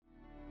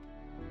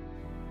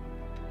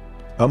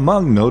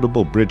Among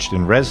notable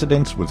Bridgeton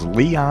residents was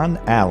Leon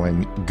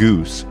Allen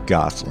Goose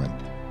Goslin.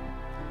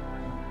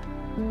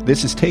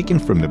 This is taken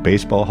from the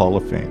Baseball Hall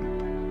of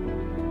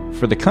Fame.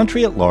 For the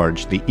country at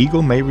large, the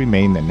eagle may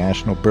remain the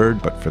national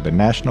bird, but for the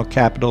national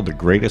capital, the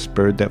greatest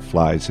bird that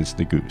flies is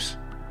the goose,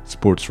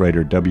 sports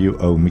writer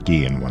W.O.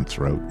 McGeehan once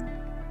wrote.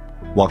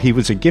 While he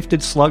was a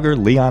gifted slugger,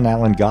 Leon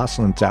Allen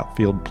Goslin's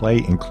outfield play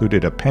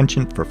included a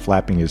penchant for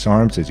flapping his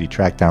arms as he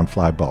tracked down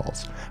fly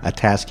balls, a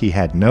task he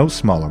had no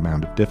small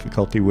amount of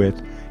difficulty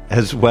with,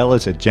 as well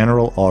as a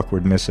general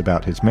awkwardness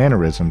about his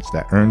mannerisms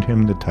that earned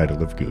him the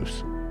title of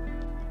Goose.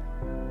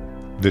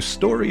 The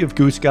story of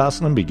Goose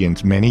Goslin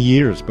begins many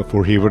years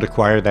before he would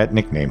acquire that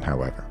nickname,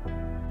 however.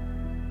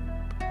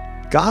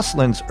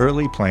 Goslin's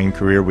early playing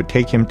career would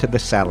take him to the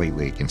Sally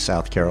League in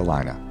South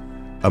Carolina.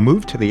 A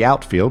move to the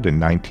outfield in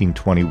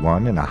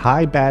 1921 and a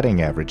high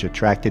batting average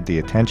attracted the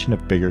attention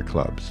of bigger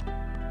clubs.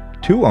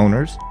 Two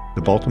owners,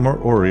 the Baltimore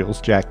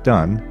Orioles' Jack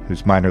Dunn,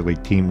 whose minor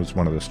league team was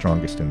one of the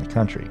strongest in the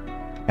country,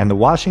 and the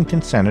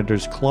Washington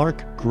Senators'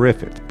 Clark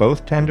Griffith,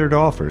 both tendered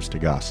offers to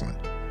Goslin,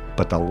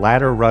 but the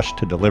latter rushed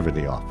to deliver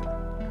the offer.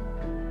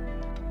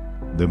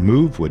 The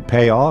move would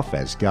pay off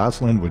as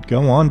Goslin would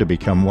go on to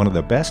become one of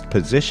the best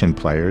position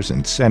players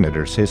in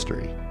Senators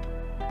history.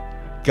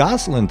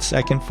 Goslin's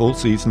second full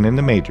season in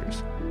the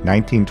majors,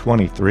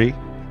 1923,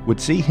 would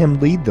see him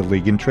lead the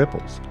league in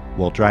triples,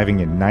 while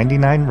driving in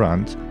 99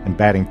 runs and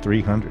batting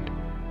 .300.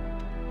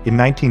 In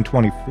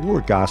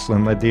 1924,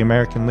 Goslin led the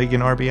American League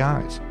in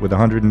RBIs with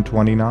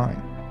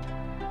 129,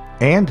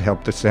 and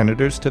helped the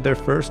Senators to their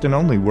first and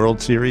only World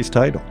Series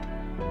title.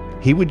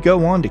 He would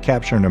go on to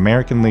capture an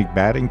American League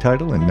batting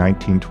title in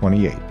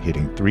 1928,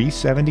 hitting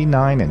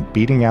 .379 and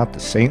beating out the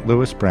St.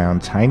 Louis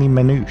Browns' Heine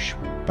Manouche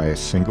by a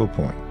single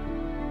point.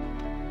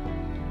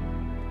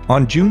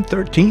 On June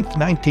 13,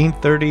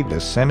 1930,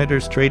 the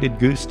Senators traded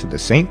Goose to the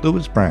St.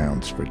 Louis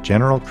Browns for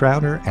General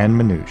Crowder and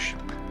Manouche.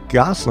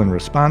 Goslin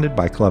responded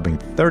by clubbing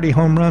 30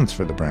 home runs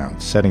for the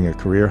Browns, setting a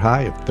career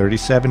high of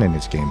 37 in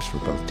his games for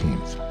both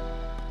teams.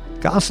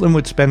 Goslin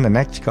would spend the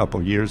next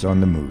couple years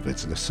on the move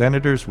as the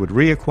Senators would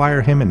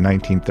reacquire him in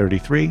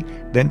 1933,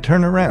 then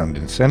turn around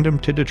and send him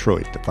to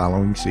Detroit the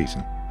following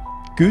season.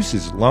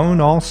 Goose's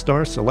lone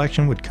all-star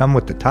selection would come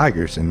with the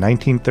Tigers in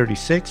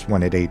 1936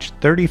 when at age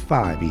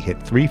 35 he hit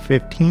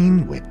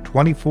 .315 with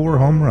 24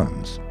 home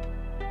runs.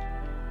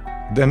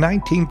 The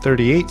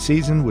 1938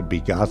 season would be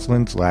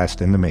Goslin's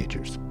last in the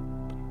majors.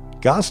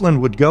 Goslin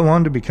would go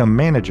on to become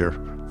manager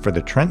for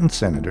the Trenton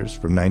Senators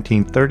from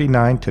 1939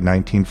 to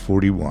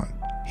 1941.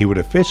 He would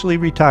officially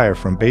retire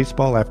from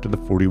baseball after the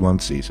 41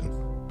 season.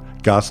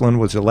 Goslin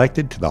was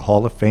elected to the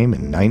Hall of Fame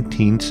in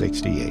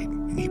 1968,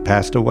 and he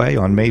passed away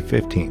on May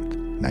 15,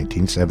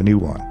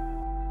 1971.